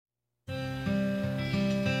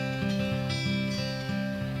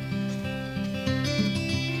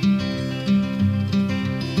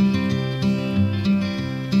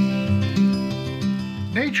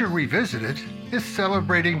Nature Revisited is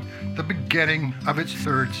celebrating the beginning of its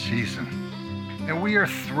third season, and we are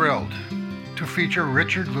thrilled to feature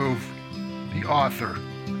Richard Louv, the author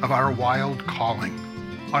of Our Wild Calling,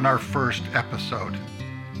 on our first episode.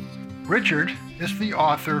 Richard is the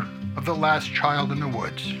author of The Last Child in the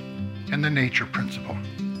Woods and The Nature Principle,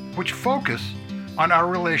 which focus on our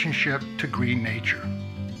relationship to green nature.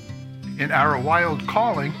 In Our Wild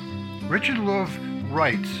Calling, Richard Louv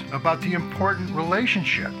writes about the important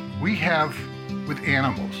relationship we have with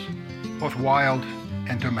animals, both wild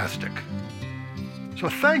and domestic. So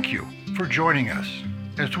thank you for joining us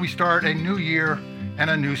as we start a new year and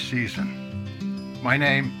a new season. My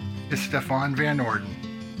name is Stefan Van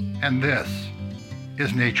Orden, and this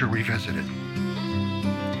is Nature Revisited.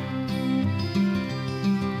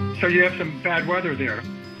 So you have some bad weather there.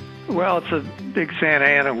 Well, it's a big Santa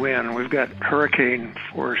Ana wind. We've got hurricane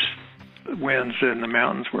force winds in the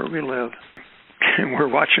mountains where we live, and we're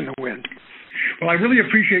watching the wind. Well, I really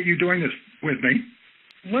appreciate you doing this with me.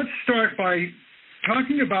 Let's start by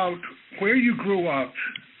talking about where you grew up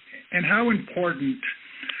and how important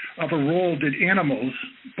of a role did animals,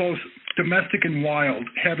 both domestic and wild,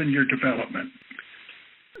 have in your development?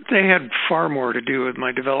 They had far more to do with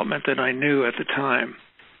my development than I knew at the time.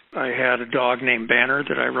 I had a dog named Banner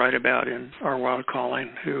that I write about in Our Wild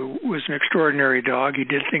Calling, who was an extraordinary dog. He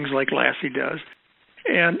did things like Lassie does.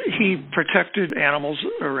 And he protected animals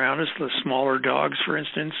around us, the smaller dogs, for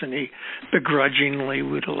instance, and he begrudgingly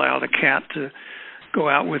would allow the cat to go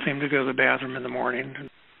out with him to go to the bathroom in the morning.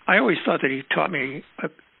 I always thought that he taught me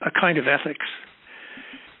a kind of ethics.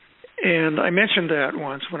 And I mentioned that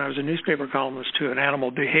once when I was a newspaper columnist to an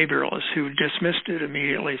animal behavioralist who dismissed it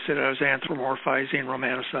immediately, said I was anthropomorphizing,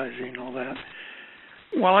 romanticizing, all that.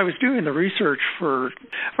 While I was doing the research for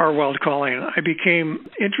Our Wild Calling, I became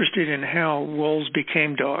interested in how wolves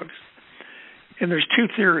became dogs. And there's two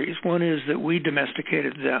theories. One is that we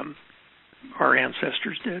domesticated them, our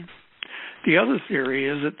ancestors did. The other theory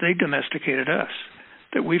is that they domesticated us,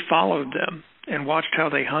 that we followed them and watched how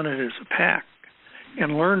they hunted as a pack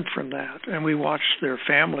and learned from that. And we watched their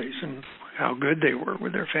families and how good they were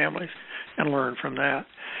with their families and learned from that.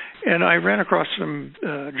 And I ran across some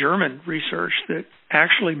German research that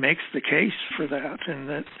actually makes the case for that. And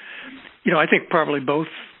that, I think probably both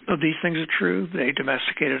of these things are true. They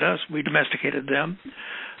domesticated us, we domesticated them.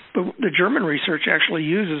 But the German research actually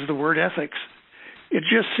uses the word ethics. It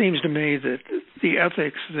just seems to me that the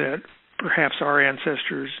ethics that perhaps our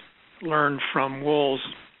ancestors learned from wolves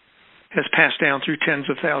has passed down through tens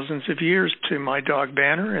of thousands of years to my dog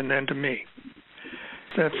Banner and then to me.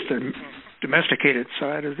 That's the domesticated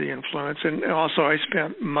side of the influence. And also I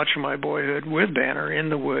spent much of my boyhood with Banner in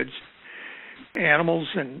the woods. Animals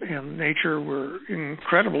and nature were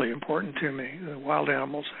incredibly important to me. The wild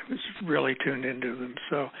animals, I was really tuned into them.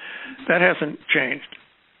 So that hasn't changed.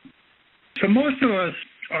 So most of us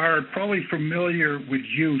are probably familiar with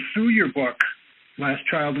you through your book, Last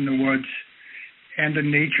Child in the Woods, and The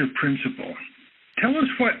Nature Principle. Tell us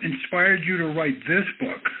what inspired you to write this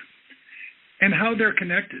book and how they're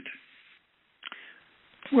connected.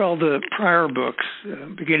 Well, the prior books,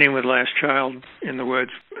 beginning with Last Child in the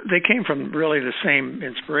Woods, they came from really the same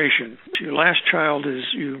inspiration. Last Child, as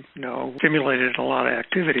you know, stimulated a lot of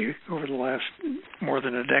activity over the last more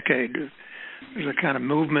than a decade. There's a kind of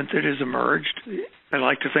movement that has emerged. I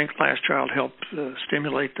like to think Last Child helped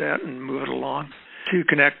stimulate that and move it along to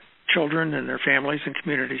connect children and their families and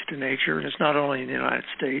communities to nature. And it's not only in the United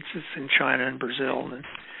States, it's in China and Brazil and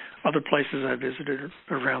other places I visited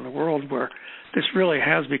around the world where this really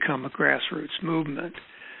has become a grassroots movement.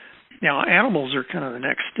 Now, animals are kind of the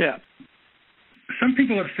next step. Some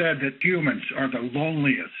people have said that humans are the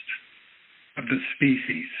loneliest of the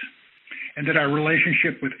species and that our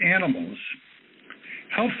relationship with animals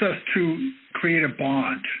helps us to create a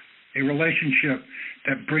bond, a relationship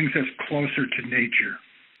that brings us closer to nature.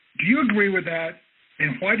 Do you agree with that?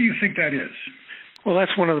 And why do you think that is? Well,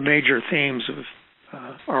 that's one of the major themes of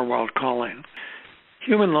Our Wild Calling.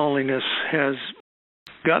 Human loneliness has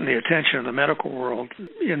gotten the attention of the medical world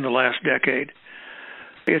in the last decade.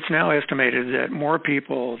 It's now estimated that more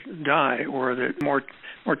people die or that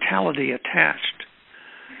mortality attached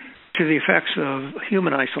to the effects of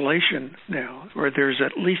human isolation now, where there's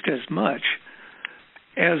at least as much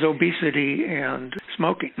as obesity and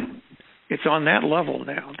smoking. It's on that level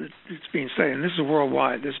now that it's being studied, and this is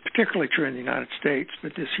worldwide. This is particularly true in the United States,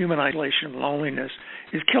 but this human isolation and loneliness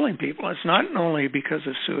is killing people. It's not only because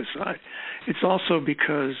of suicide. It's also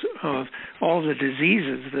because of all the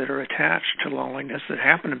diseases that are attached to loneliness that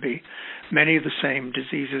happen to be many of the same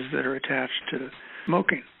diseases that are attached to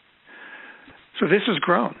smoking. So this has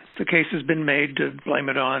grown. The case has been made to blame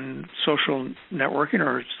it on social networking,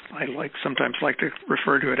 or I sometimes like to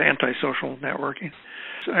refer to it antisocial networking.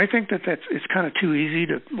 So I think it's kind of too easy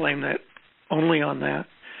to blame that only on that.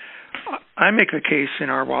 I make the case in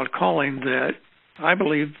Our Wild Calling that I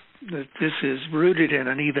believe that this is rooted in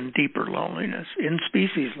an even deeper loneliness, in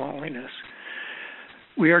species loneliness.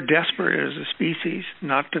 We are desperate as a species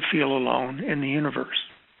not to feel alone in the universe.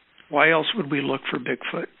 Why else would we look for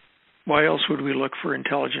Bigfoot? Why else would we look for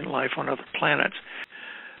intelligent life on other planets?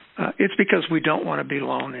 It's because we don't want to be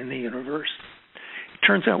alone in the universe. It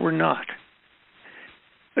turns out we're not.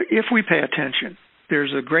 If we pay attention,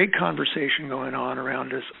 there's a great conversation going on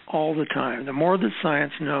around us all the time. The more that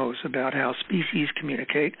science knows about how species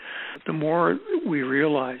communicate, the more we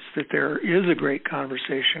realize that there is a great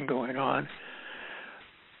conversation going on,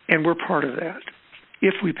 and we're part of that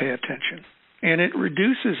if we pay attention. And it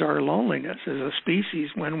reduces our loneliness as a species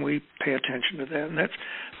when we pay attention to that. And that's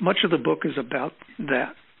much of the book is about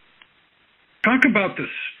that. Talk about the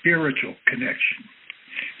spiritual connection.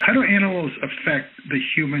 How do animals affect the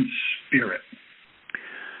human spirit?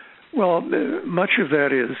 Well, much of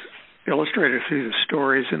that is illustrated through the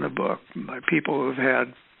stories in the book by people who have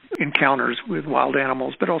had encounters with wild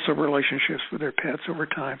animals, but also relationships with their pets over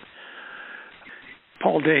time.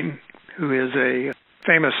 Paul Dayton, who is a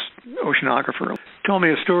famous oceanographer, told me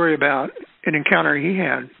a story about an encounter he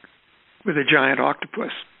had with a giant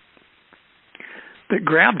octopus that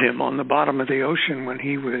grabbed him on the bottom of the ocean when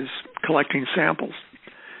he was collecting samples.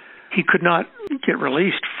 He could not get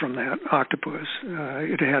released from that octopus.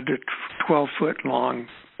 It had 12-foot-long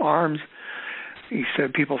arms. He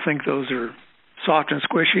said people think those are soft and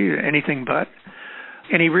squishy, anything but.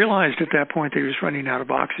 And he realized at that point that he was running out of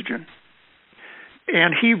oxygen.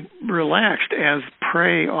 And he relaxed, as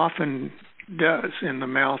prey often does in the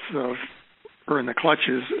mouth of, or in the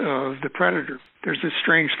clutches of the predator. There's this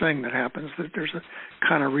strange thing that happens, that there's a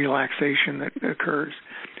kind of relaxation that occurs.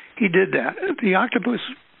 He did that. The octopus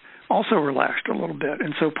also relaxed a little bit,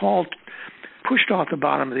 and so Paul pushed off the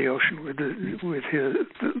bottom of the ocean with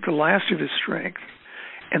the last of his strength,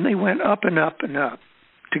 and they went up and up and up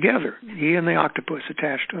together, he and the octopus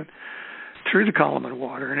attached to it, through the column of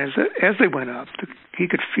water. And as they went up, he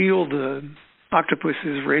could feel the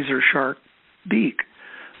octopus's razor-sharp beak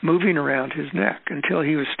moving around his neck until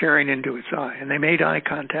he was staring into its eye, and they made eye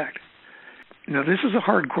contact. Now, this is a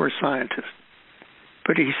hardcore scientist,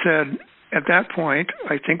 but he said, at that point,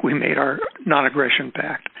 I think we made our non-aggression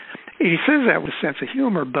pact. He says that with a sense of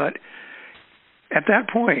humor, but at that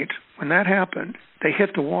point, when that happened, they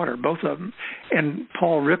hit the water, both of them, and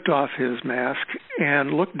Paul ripped off his mask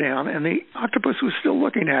and looked down, and the octopus was still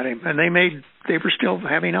looking at him, and they were still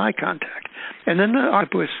having eye contact. And then the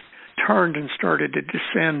octopus turned and started to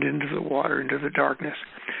descend into the water, into the darkness.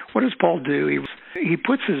 What does Paul do? He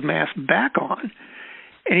puts his mask back on,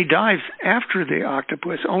 and he dives after the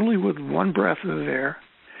octopus only with one breath of air,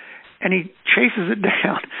 and he chases it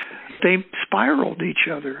down. They spiraled each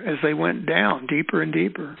other as they went down deeper and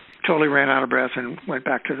deeper. Totally ran out of breath and went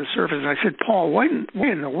back to the surface. And I said, Paul, why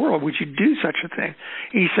in the world would you do such a thing?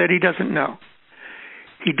 He said he doesn't know.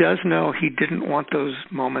 He does know he didn't want those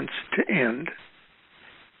moments to end.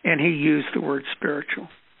 And he used the word spiritual.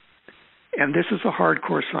 And this is a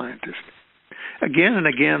hardcore scientist. Again and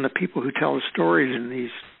again, the people who tell the stories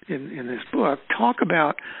in this book talk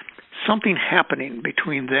about something happening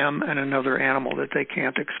between them and another animal that they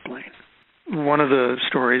can't explain. One of the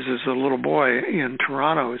stories is a little boy in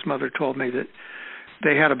Toronto. His mother told me that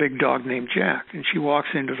they had a big dog named Jack, and she walks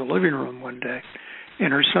into the living room one day,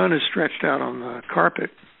 and her son is stretched out on the carpet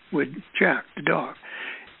with Jack, the dog,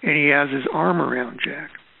 and he has his arm around Jack.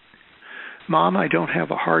 Mom, I don't have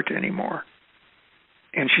a heart anymore.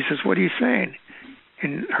 And she says, what are you saying?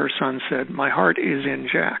 And her son said, my heart is in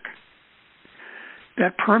Jack.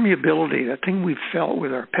 That permeability, that thing we've felt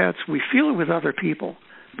with our pets, we feel it with other people,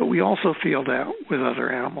 but we also feel that with other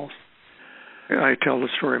animals. I tell the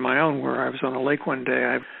story of my own where I was on a lake one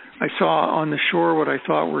day. I saw on the shore what I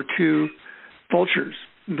thought were two vultures.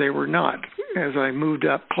 They were not. As I moved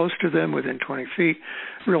up close to them within 20 feet,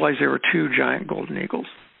 I realized they were two giant golden eagles.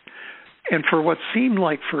 And for what seemed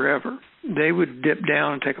like forever, they would dip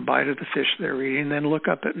down and take a bite of the fish they were eating and then look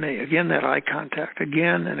up at me. Again, that eye contact,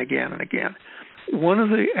 again and again and again. One of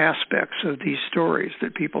the aspects of these stories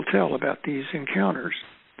that people tell about these encounters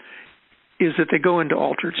is that they go into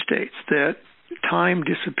altered states, that time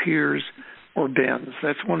disappears or bends.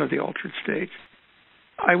 That's one of the altered states.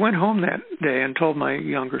 I went home that day and told my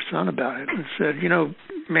younger son about it and said,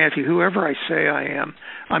 Matthew, whoever I say I am,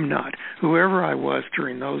 I'm not. Whoever I was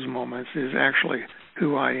during those moments is actually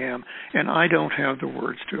who I am, and I don't have the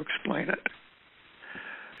words to explain it.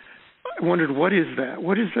 I wondered, what is that?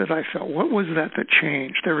 What is that I felt? What was that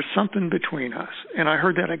changed? There was something between us. And I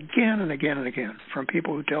heard that again and again and again from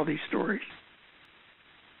people who tell these stories.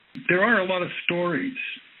 There are a lot of stories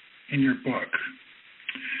in your book.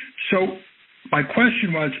 So my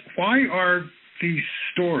question was, why are these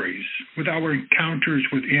stories with our encounters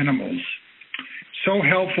with animals so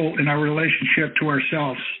helpful in our relationship to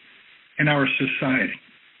ourselves and our society?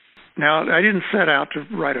 Now, I didn't set out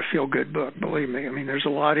to write a feel-good book, believe me. I mean, there's a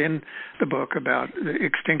lot in the book about the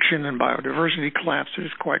extinction and biodiversity collapse that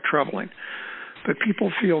is quite troubling. But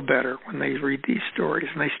people feel better when they read these stories,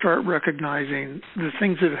 and they start recognizing the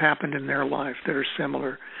things that have happened in their life that are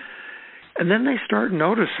similar. And then they start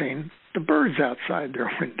noticing the birds outside their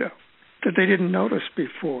window that they didn't notice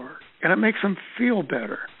before, and it makes them feel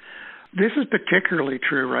better. This is particularly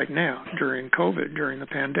true right now during COVID, during the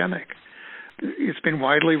pandemic. It's been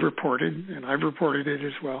widely reported, and I've reported it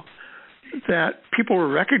as well, that people are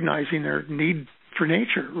recognizing their need for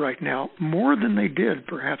nature right now more than they did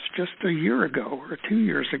perhaps just a year ago or 2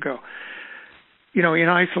 years ago. You know, in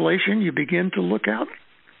isolation, you begin to look out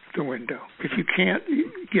the window. If you can't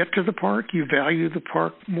get to the park, you value the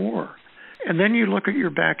park more. And then you look at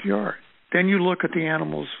your backyard. Then you look at the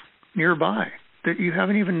animals nearby that you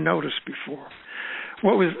haven't even noticed before.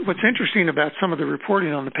 What's interesting about some of the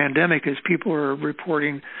reporting on the pandemic is people are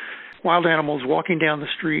reporting wild animals walking down the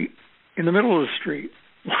street, in the middle of the street,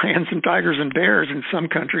 lions and tigers and bears in some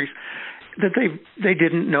countries that they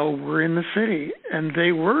didn't know were in the city, and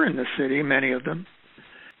they were in the city, many of them.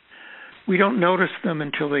 We don't notice them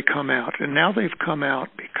until they come out, and now they've come out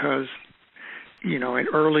because, you know,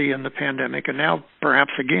 early in the pandemic, and now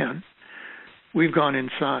perhaps again, we've gone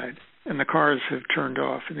inside, and the cars have turned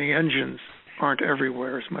off, and the engines aren't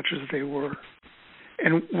everywhere as much as they were.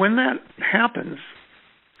 And when that happens,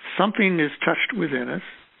 something is touched within us.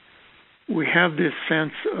 We have this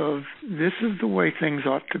sense of this is the way things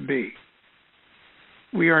ought to be.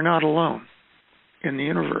 We are not alone in the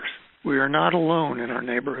universe. We are not alone in our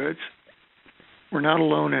neighborhoods. We're not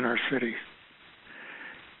alone in our cities.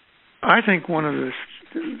 I think one of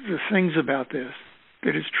the things about this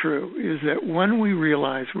that is true is that when we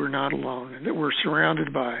realize we're not alone and that we're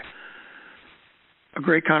surrounded by a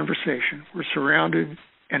great conversation, we're surrounded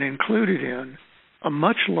and included in a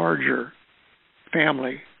much larger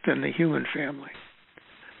family than the human family,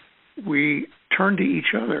 we turn to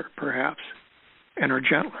each other, perhaps, and are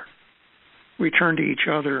gentler. We turn to each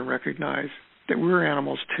other and recognize that we're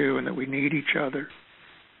animals too, and that we need each other,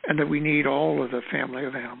 and that we need all of the family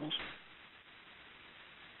of animals.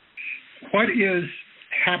 What is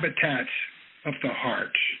habitat of the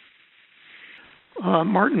heart?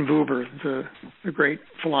 Martin Buber, the great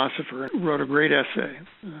philosopher, wrote a great essay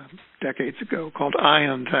decades ago called I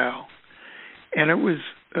Am Thou. And it was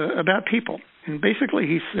about people. And basically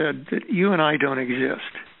he said that you and I don't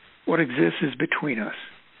exist. What exists is between us.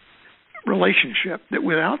 Relationship, that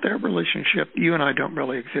without that relationship, you and I don't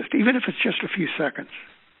really exist, even if it's just a few seconds.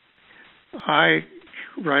 I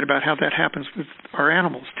write about how that happens with our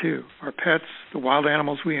animals, too. Our pets, the wild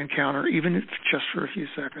animals we encounter, even if it's just for a few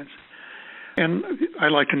seconds. And I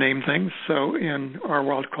like to name things, so in Our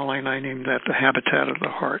Wild Calling, I named that the habitat of the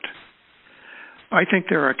heart. I think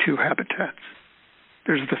there are two habitats.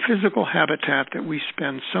 There's the physical habitat that we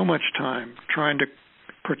spend so much time trying to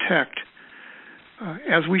protect,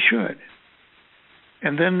 as we should.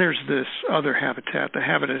 And then there's this other habitat, the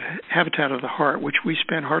habitat of the heart, which we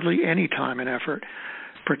spend hardly any time and effort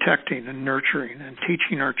protecting and nurturing and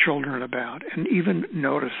teaching our children about and even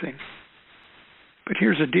noticing. But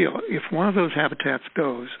here's the deal. If one of those habitats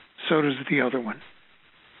goes, so does the other one.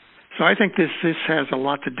 So I think this has a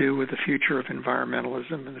lot to do with the future of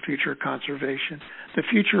environmentalism and the future of conservation. The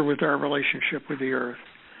future with our relationship with the earth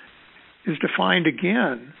is to find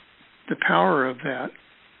again the power of that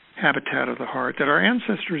habitat of the heart that our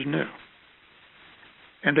ancestors knew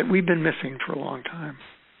and that we've been missing for a long time.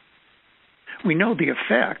 We know the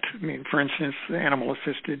effect. I mean, for instance, the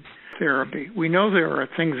animal-assisted therapy. We know there are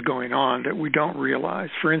things going on that we don't realize.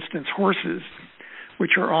 For instance, horses,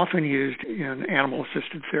 which are often used in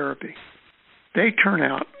animal-assisted therapy, they turn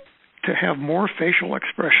out to have more facial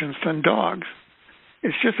expressions than dogs.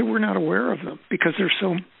 It's just that we're not aware of them because they're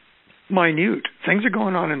so minute. Things are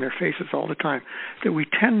going on in their faces all the time that we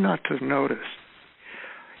tend not to notice.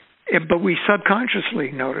 But we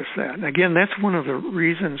subconsciously notice that. And again, that's one of the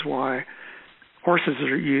reasons why horses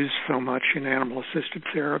are used so much in animal-assisted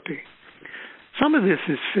therapy. Some of this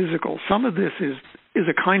is physical. Some of this is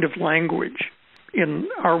a kind of language. In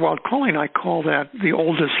Our Wild Calling, I call that the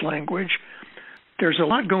oldest language. There's a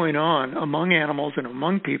lot going on among animals and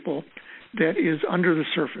among people that is under the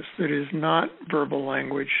surface, that is not verbal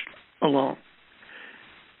language, alone.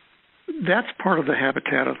 That's part of the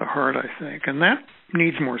habitat of the heart, I think, and that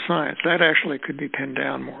needs more science. That actually could be pinned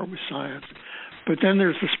down more with science. But then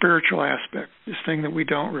there's the spiritual aspect, this thing that we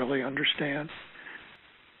don't really understand.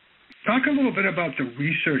 Talk a little bit about the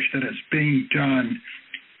research that is being done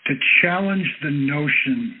to challenge the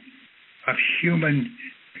notion of human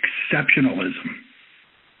exceptionalism.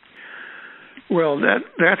 Well,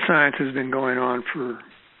 that science has been going on for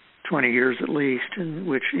 20 years at least, in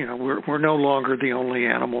which, we're no longer the only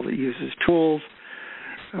animal that uses tools.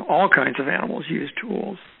 All kinds of animals use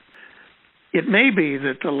tools. It may be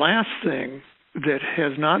that the last thing that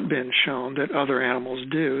has not been shown that other animals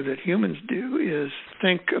do, that humans do, is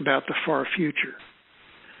think about the far future.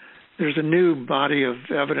 There's a new body of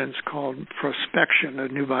evidence called prospection, a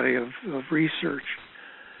new body of research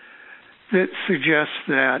that suggests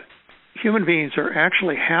that human beings are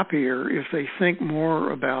actually happier if they think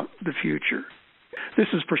more about the future. This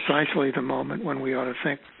is precisely the moment when we ought to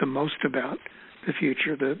think the most about the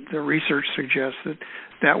future. The research suggests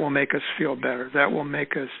that will make us feel better. That will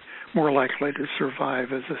make us more likely to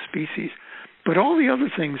survive as a species. But all the other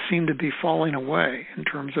things seem to be falling away in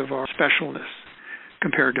terms of our specialness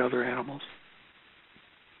compared to other animals.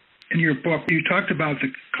 In your book, you talked about the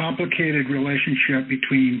complicated relationship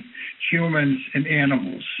between humans and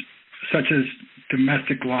animals, such as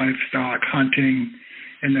domestic livestock, hunting,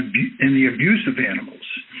 and the abuse of animals.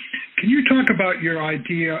 Can you talk about your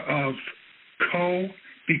idea of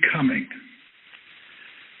co-becoming?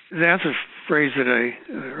 That's a phrase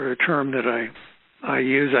or a term that I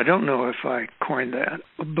use. I don't know if I coined that,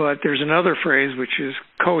 but there's another phrase which is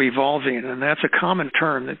co-evolving, and that's a common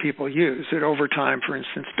term that people use. That over time, for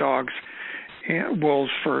instance, dogs, and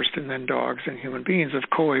wolves first, and then dogs and human beings have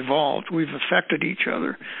co-evolved. We've affected each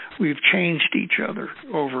other. We've changed each other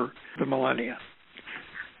over the millennia.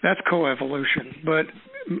 That's co-evolution, but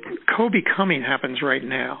co-becoming happens right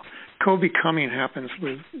now. Co-becoming happens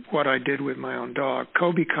with what I did with my own dog.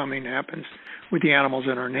 Co-becoming happens with the animals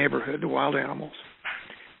in our neighborhood, the wild animals.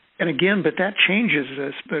 And again, but that changes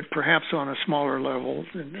this, but perhaps on a smaller level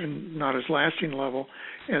and not as lasting level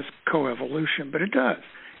as co-evolution. But it does.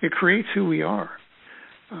 It creates who we are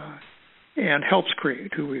and helps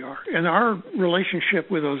create who we are. And our relationship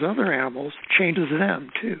with those other animals changes them,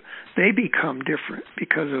 too. They become different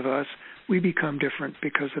because of us. We become different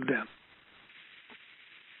because of them.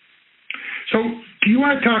 So do you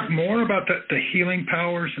want to talk more about the healing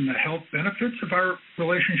powers and the health benefits of our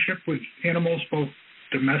relationship with animals, both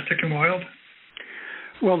domestic and wild?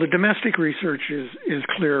 Well, the domestic research is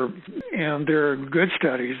clear, and there are good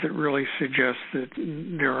studies that really suggest that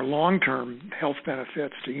there are long-term health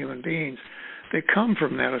benefits to human beings that come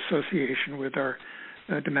from that association with our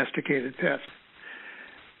domesticated pets.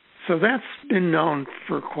 So that's been known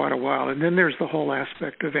for quite a while. And then there's the whole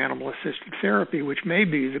aspect of animal-assisted therapy, which may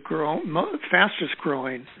be the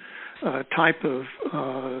fastest-growing type of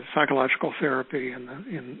psychological therapy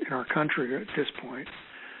in our country at this point.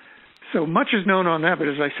 So much is known on that, but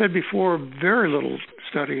as I said before, very little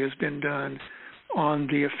study has been done on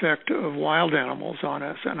the effect of wild animals on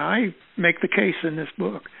us. And I make the case in this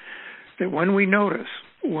book that when we notice,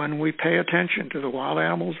 when we pay attention to the wild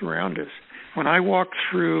animals around us, when I walk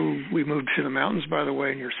through, we moved to the mountains, by the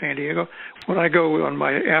way, near San Diego. When I go on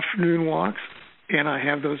my afternoon walks and I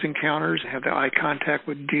have those encounters, have the eye contact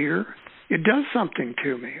with deer, it does something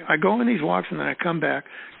to me. I go on these walks and then I come back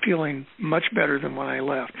feeling much better than when I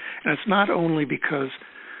left. And it's not only because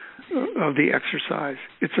of the exercise.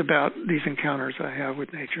 It's about these encounters I have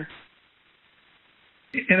with nature.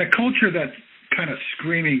 In a culture that's kind of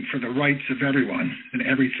screaming for the rights of everyone and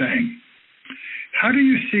everything, how do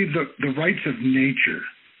you see the rights of nature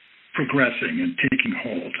progressing and taking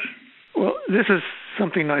hold? Well, this is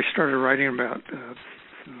something I started writing about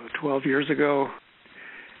 12 years ago.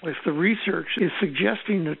 If the research is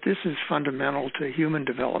suggesting that this is fundamental to human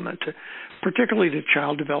development, particularly to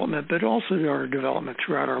child development, but also to our development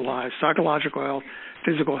throughout our lives, psychological health,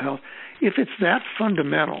 physical health, if it's that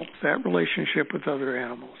fundamental, that relationship with other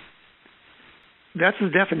animals, that's the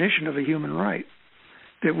definition of a human right,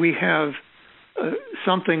 that we have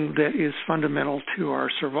something that is fundamental to our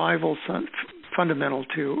survival, fundamental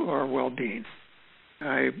to our well-being.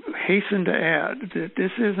 I hasten to add that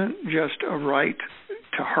this isn't just a right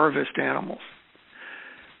to harvest animals,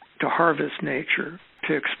 to harvest nature,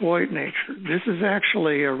 to exploit nature. This is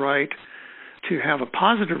actually a right to have a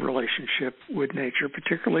positive relationship with nature,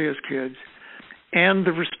 particularly as kids, and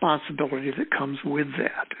the responsibility that comes with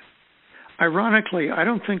that. Ironically, I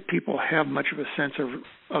don't think people have much of a sense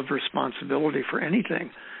of responsibility for anything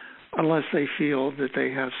unless they feel that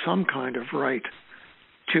they have some kind of right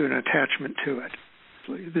to an attachment to it.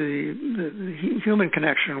 The human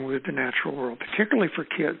connection with the natural world, particularly for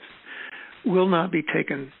kids, will not be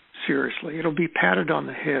taken seriously. It'll be patted on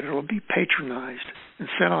the head. It'll be patronized and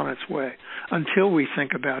set on its way until we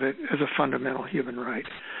think about it as a fundamental human right.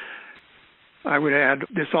 I would add,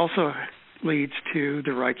 this also leads to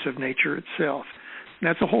the rights of nature itself. And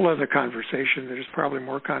that's a whole other conversation that is probably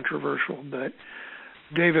more controversial. But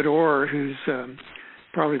David Orr, who's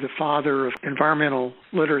probably the father of environmental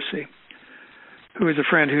literacy, who is a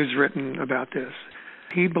friend who's written about this,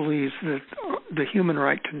 he believes that the human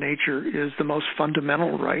right to nature is the most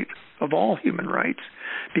fundamental right of all human rights,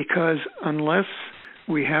 because unless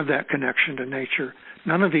we have that connection to nature,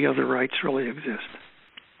 none of the other rights really exist.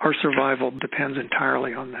 Our survival depends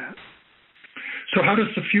entirely on that. So how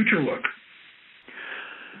does the future look?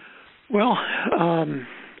 Well,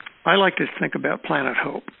 I like to think about Planet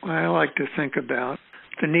Hope. I like to think about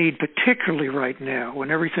the need, particularly right now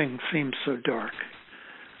when everything seems so dark,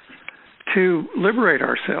 to liberate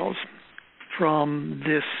ourselves from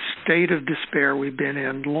this state of despair we've been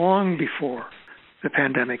in long before the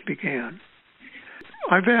pandemic began.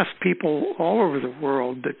 I've asked people all over the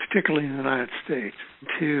world, but particularly in the United States,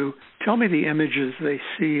 to tell me the images they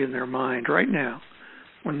see in their mind right now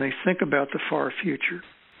when they think about the far future.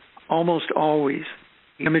 Almost always,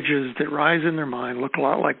 images that rise in their mind look a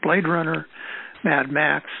lot like Blade Runner, Mad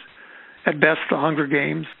Max, at best the Hunger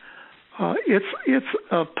Games. It's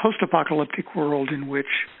a post-apocalyptic world in which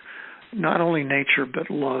not only nature but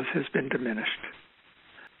love has been diminished.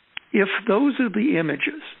 If those are the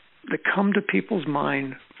images that come to people's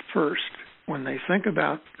mind first when they think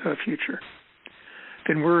about a future,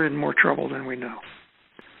 then we're in more trouble than we know.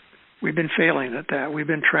 We've been failing at that. We've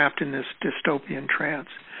been trapped in this dystopian trance.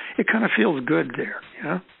 It kind of feels good there, you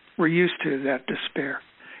know? We're used to that despair,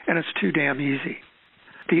 and it's too damn easy.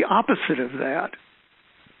 The opposite of that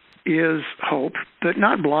is hope, but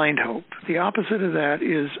not blind hope. The opposite of that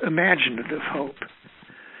is imaginative hope.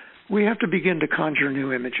 We have to begin to conjure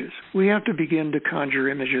new images. We have to begin to conjure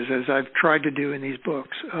images, as I've tried to do in these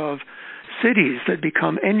books, of cities that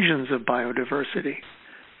become engines of biodiversity.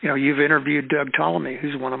 You know, you've interviewed Doug Ptolemy,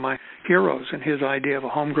 who's one of my heroes, and his idea of a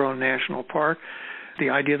homegrown national park, the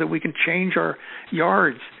idea that we can change our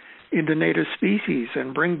yards into native species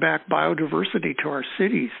and bring back biodiversity to our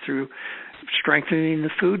cities through strengthening the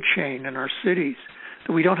food chain in our cities,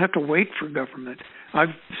 that we don't have to wait for government.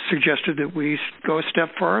 I've suggested that we go a step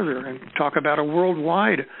farther and talk about a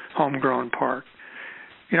worldwide homegrown park.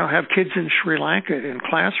 You know, have kids in Sri Lanka in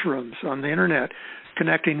classrooms on the internet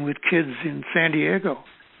connecting with kids in San Diego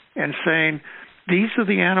and saying, these are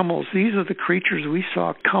the animals, these are the creatures we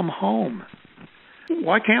saw, come home.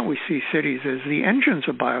 Why can't we see cities as the engines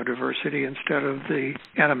of biodiversity instead of the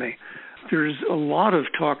enemy? There's a lot of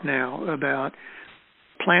talk now about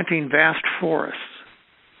planting vast forests,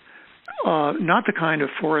 not the kind of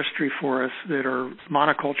forestry forests that are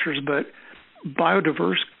monocultures, but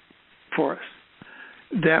biodiverse forests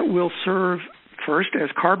that will serve first as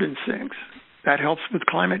carbon sinks. That helps with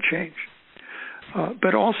climate change,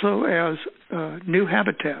 but also as new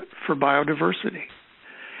habitat for biodiversity.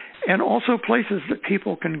 And also places that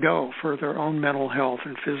people can go for their own mental health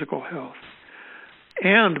and physical health.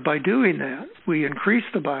 And by doing that, we increase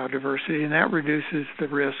the biodiversity, and that reduces the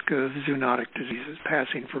risk of zoonotic diseases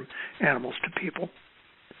passing from animals to people.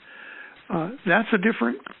 That's a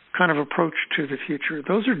different kind of approach to the future.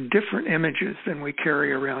 Those are different images than we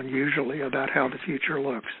carry around usually about how the future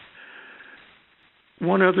looks.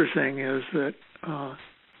 One other thing is that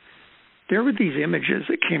there were these images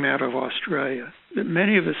that came out of Australia that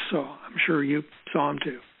many of us saw. I'm sure you saw them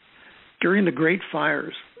too. During the Great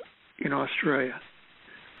Fires in Australia.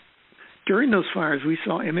 During those fires, we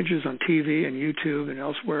saw images on TV and YouTube and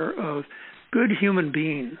elsewhere of good human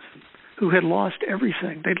beings who had lost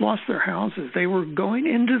everything. They'd lost their houses. They were going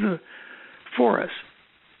into the forest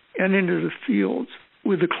and into the fields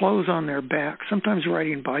with the clothes on their back, sometimes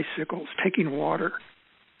riding bicycles, taking water,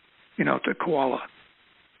 to koala,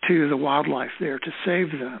 to the wildlife there to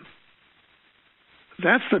save them.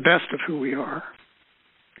 That's the best of who we are.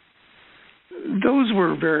 Those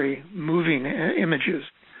were very moving images.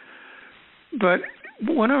 But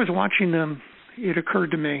when I was watching them, it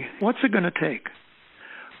occurred to me, what's it going to take?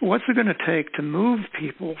 What's it going to take to move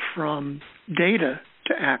people from data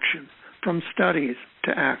to action, from studies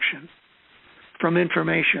to action, from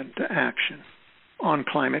information to action on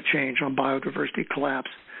climate change, on biodiversity collapse?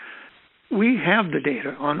 We have the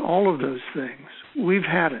data on all of those things. We've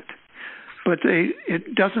had it. But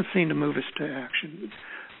it doesn't seem to move us to action.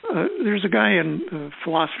 There's a guy,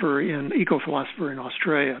 eco-philosopher in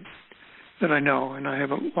Australia that I know, and I have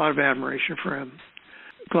a lot of admiration for him,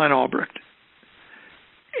 Glenn Albrecht.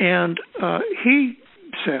 And he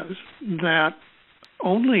says that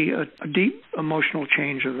only a deep emotional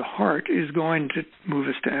change of the heart is going to move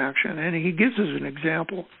us to action. And he gives us an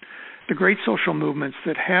example. The great social movements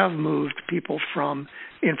that have moved people from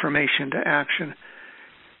information to action,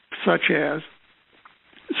 such as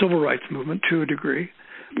civil rights movement to a degree,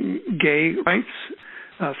 gay rights,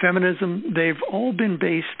 feminism, they've all been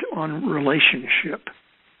based on relationship,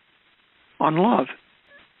 on love.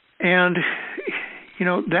 And,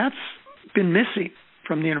 that's been missing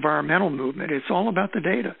from the environmental movement. It's all about the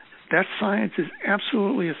data. That science is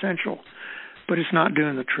absolutely essential, but it's not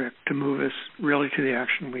doing the trick to move us really to the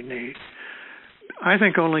action we need. I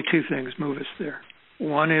think only two things move us there.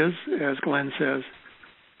 One is, as Glenn says,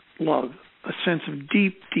 love, a sense of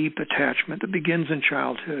deep, deep attachment that begins in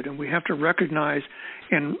childhood, and we have to recognize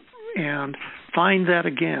and find that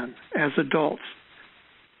again as adults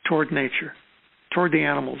toward nature, toward the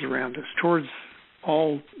animals around us, towards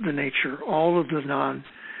all the nature, all of the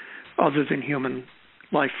other than human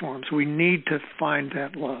life forms. We need to find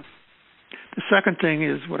that love. The second thing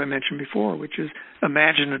is what I mentioned before, which is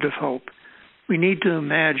imaginative hope. We need to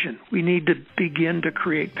imagine. We need to begin to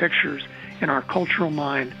create pictures in our cultural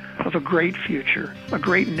mind of a great future, a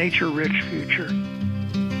great nature-rich future.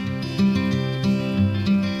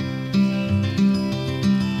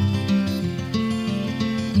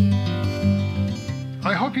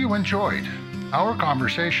 I hope you enjoyed our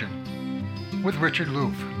conversation with Richard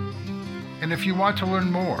Louv. And if you want to learn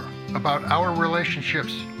more about our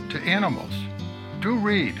relationships to animals, do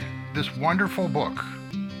read this wonderful book,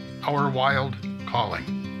 Our Wild Calling.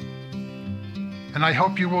 And I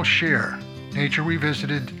hope you will share Nature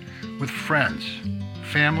Revisited with friends,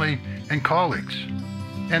 family, and colleagues,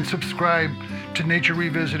 and subscribe to Nature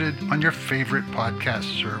Revisited on your favorite podcast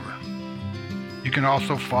server. You can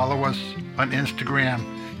also follow us on Instagram,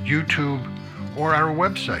 YouTube, or our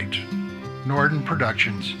website,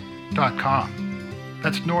 NordenProductions.com.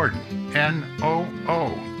 That's Norden,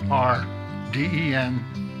 Noorden,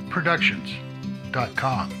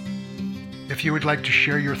 Productions.com. If you would like to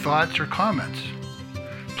share your thoughts or comments,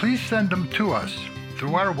 please send them to us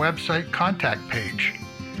through our website contact page,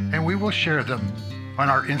 and we will share them on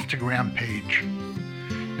our Instagram page.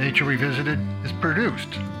 Nature Revisited is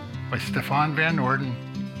produced by Stefan Van Norden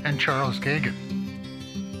and Charles Kagan.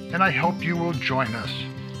 And I hope you will join us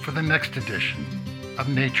for the next edition of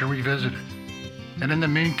Nature Revisited. And in the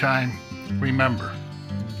meantime, remember,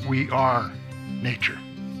 we are nature.